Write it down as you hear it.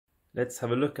Let's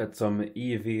have a look at some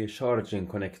EV charging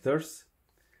connectors.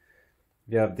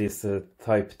 We have this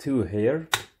type 2 here,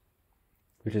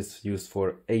 which is used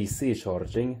for AC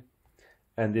charging,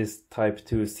 and this type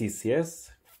 2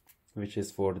 CCS, which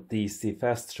is for DC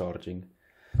fast charging.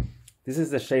 This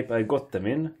is the shape I got them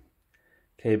in.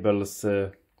 Cables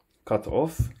cut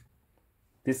off.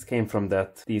 This came from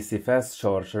that DC fast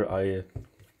charger I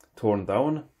torn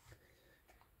down. You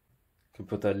can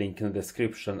put a link in the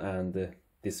description and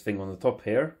this thing on the top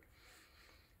here.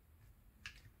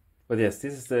 But yes,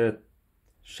 this is the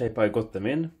shape I got them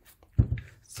in.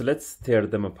 So let's tear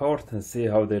them apart and see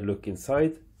how they look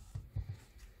inside.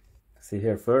 See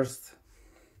here first.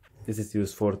 This is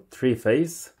used for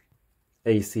 3-phase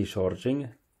AC charging.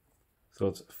 So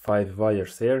it's 5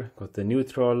 wires here. Got the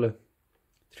neutral,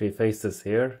 3 phases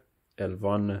here,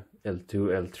 L1, L2,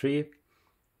 L3.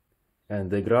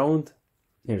 And the ground.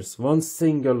 Here's one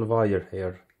single wire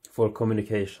here for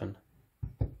communication.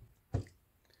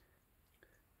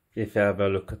 If you have a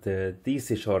look at the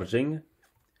DC charging,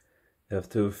 you have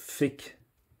 2 thick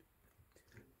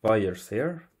wires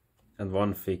here and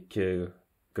 1 thick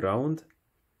ground.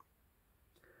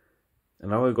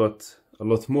 And now we got a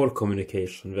lot more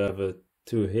communication. We have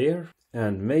 2 here,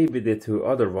 and maybe the 2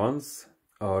 other ones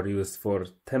are used for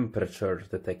temperature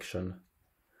detection.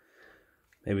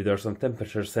 Maybe there are some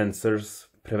temperature sensors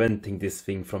preventing this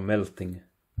thing from melting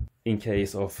in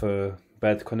case of a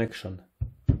bad connection.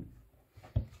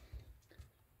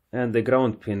 And the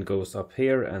ground pin goes up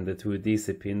here, and the 2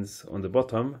 DC pins on the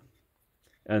bottom,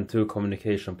 and 2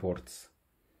 communication ports.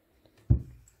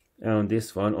 And on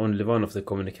this one, only one of the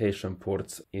communication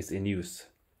ports is in use.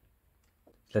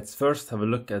 Let's first have a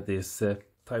look at this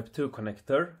type 2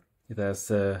 connector. It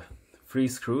has 3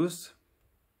 screws.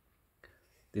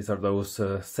 These are those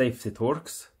safety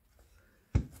Torx.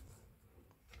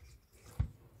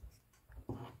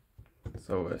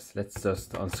 So let's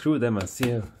just unscrew them and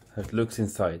see how it looks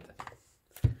inside.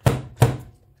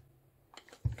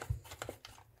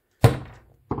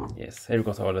 Yes, here we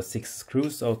got all the 6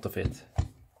 screws out of it.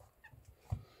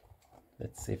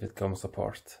 Let's see if it comes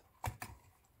apart.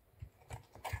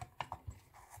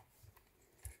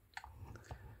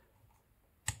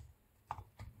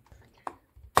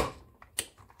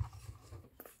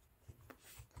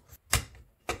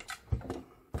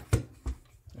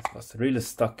 It was really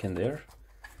stuck in there.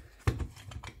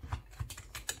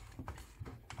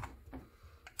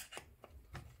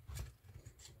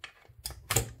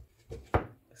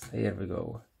 So here we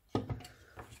go.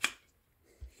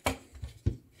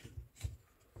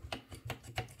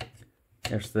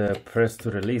 Here's the press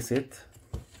to release it.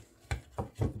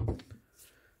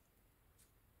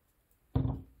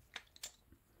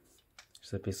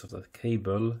 Here's a piece of that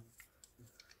cable.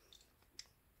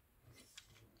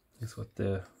 It's got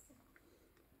the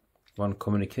one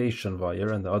communication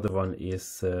wire, and the other one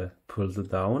is pulled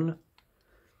down.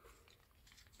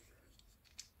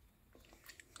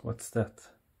 What's that?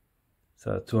 It's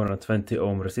a 220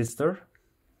 ohm resistor.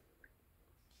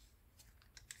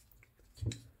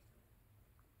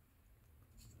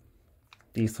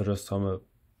 These are just some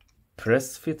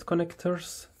press fit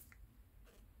connectors.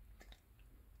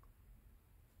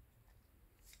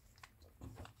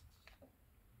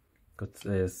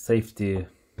 Got safety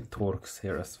Torx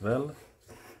here as well.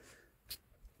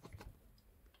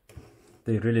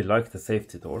 They really like the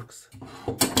safety Torx.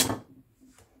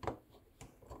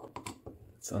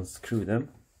 Let's unscrew them.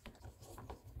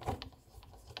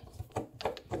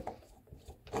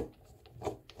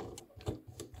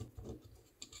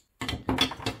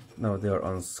 Now they are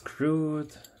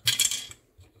unscrewed.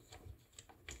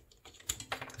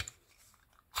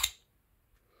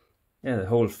 Yeah, the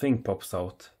whole thing pops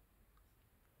out.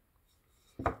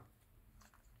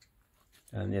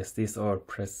 And yes, these are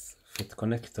press fit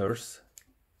connectors.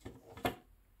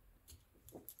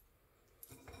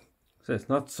 So it's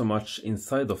not so much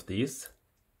inside of these,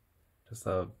 just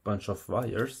a bunch of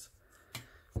wires.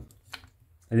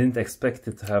 I didn't expect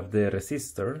it to have the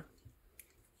resistor.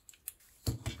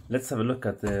 Let's have a look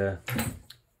at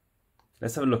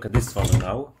this one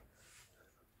now.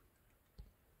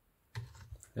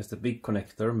 There's the big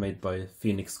connector made by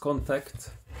Phoenix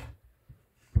Contact.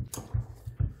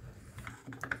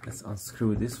 Let's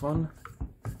unscrew this one.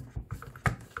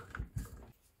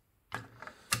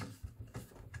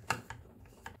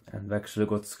 And we actually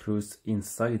got screws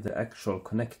inside the actual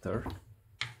connector.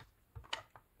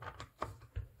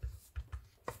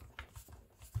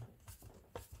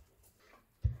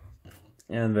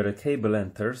 And where the cable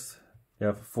enters, we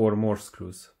have 4 more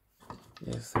screws.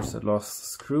 Yes, there's the last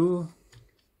screw.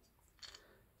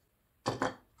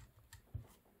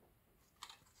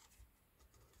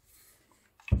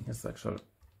 It's actual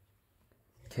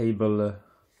cable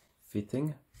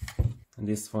fitting, and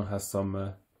this one has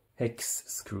some hex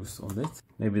screws on it.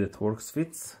 Maybe the Torx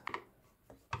fits.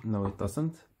 No, it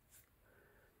doesn't.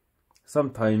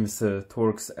 Sometimes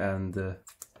Torx and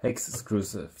hex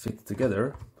screws fit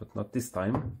together, but not this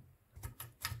time.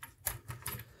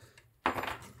 I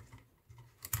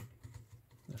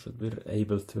should be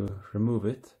able to remove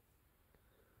it.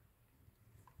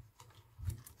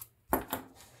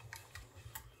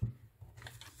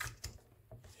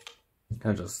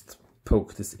 Can I just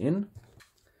poke this in?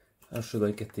 How should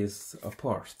I get this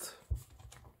apart?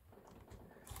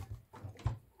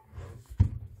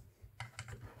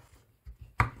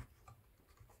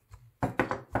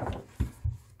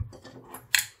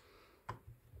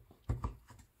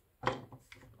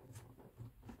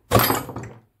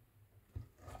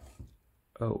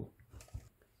 Oh,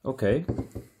 okay.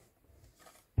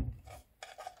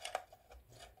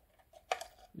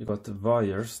 You got the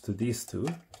wires to these two.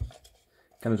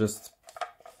 Can I just...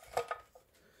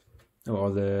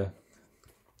 Oh, the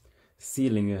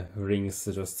ceiling rings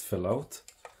just fell out.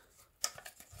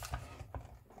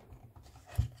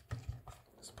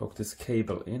 Just poke this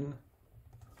cable in.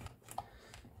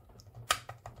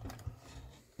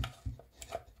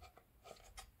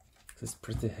 This is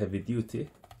pretty heavy duty.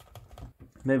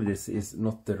 Maybe this is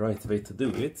not the right way to do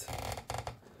it.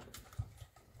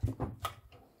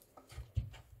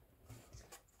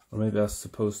 Or maybe I was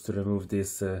supposed to remove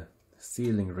this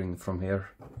ceiling ring from here.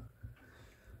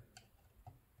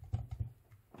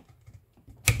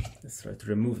 Let's try to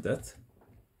remove that.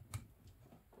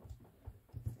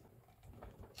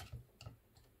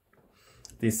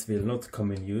 This will not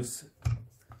come in use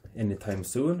anytime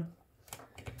soon.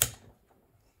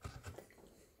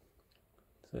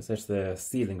 So there's the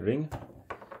ceiling ring,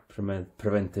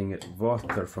 preventing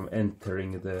water from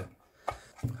entering the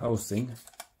housing.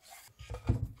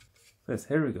 Yes,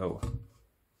 here we go.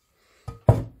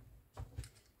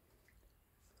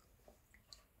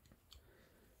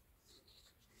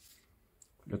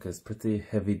 Look, it's pretty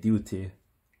heavy duty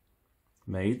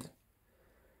made.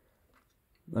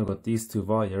 I've got these two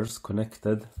wires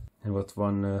connected and got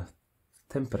one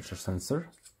temperature sensor.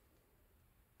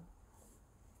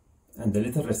 And the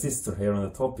little resistor here on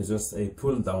the top is just a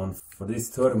pull down for this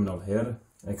terminal here,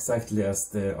 exactly as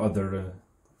the other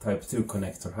Type 2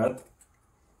 connector had.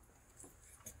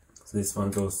 So this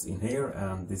one goes in here,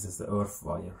 and this is the earth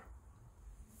wire.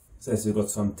 So as you got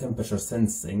some temperature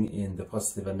sensing in the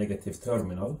positive and negative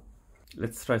terminal.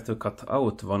 Let's try to cut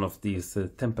out one of these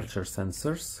temperature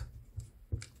sensors.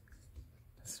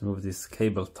 Let's remove this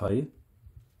cable tie.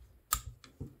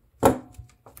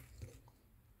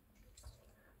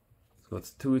 So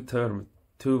it's two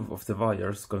of the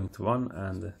wires going to one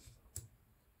and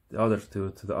the other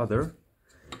two to the other.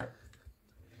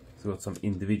 So got some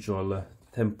individual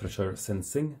temperature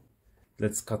sensing.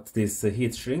 Let's cut this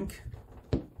heat shrink.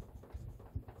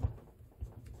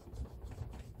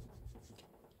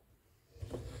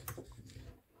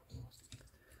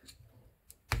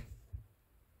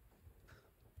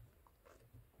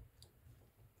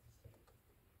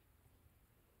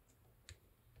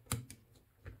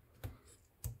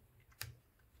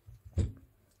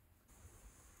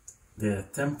 The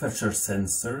temperature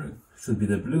sensor should be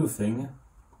the blue thing,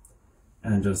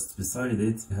 and just beside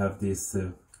it we have this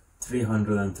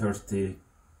 330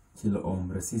 kilo ohm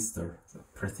resistor. It's a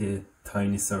pretty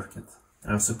tiny circuit.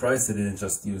 I'm surprised they didn't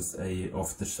just use a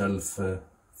off-the-shelf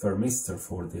thermistor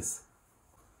for this.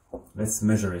 Let's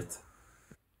measure it.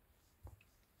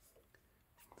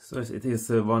 So it is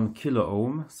 1 kilo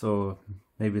ohm, so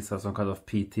maybe it's some kind of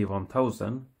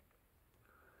PT1000.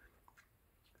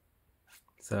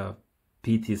 It's a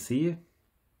PTC.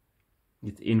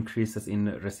 It increases in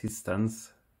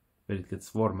resistance when it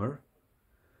gets warmer.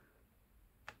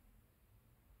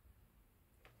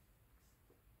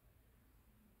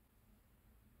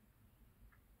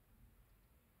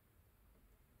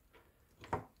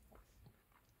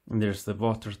 And there's the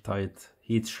watertight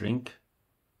heat shrink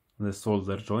on the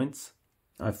solder joints.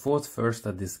 I thought first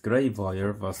that this gray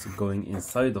wire was going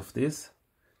inside of this.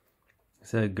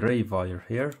 It's a gray wire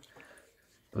here,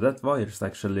 but that wire is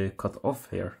actually cut off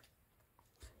here.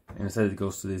 And instead it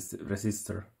goes to this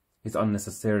resistor. It's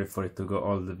unnecessary for it to go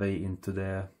all the way into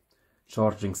the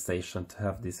charging station to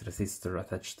have this resistor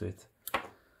attached to it.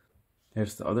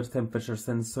 Here's the other temperature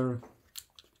sensor.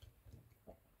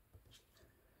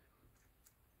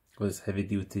 With these heavy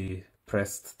duty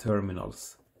pressed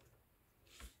terminals.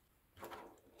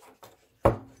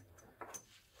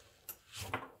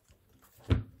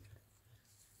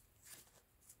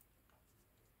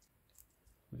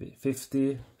 The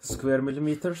 50 square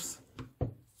millimeters.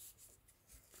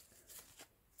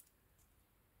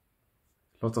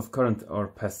 lot of current are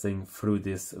passing through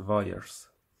these wires.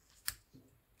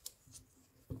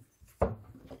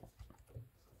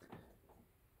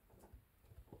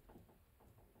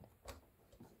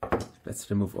 Let's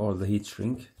remove all the heat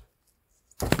shrink.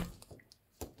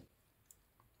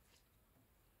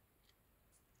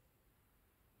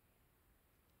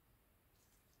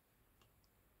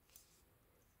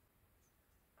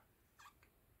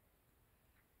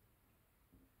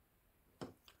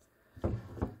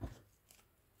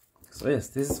 So yes,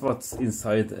 this is what's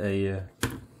inside a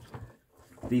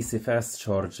DC fast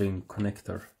charging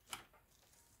connector.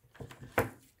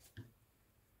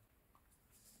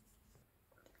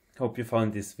 Hope you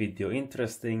found this video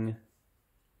interesting.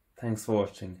 Thanks for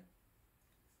watching.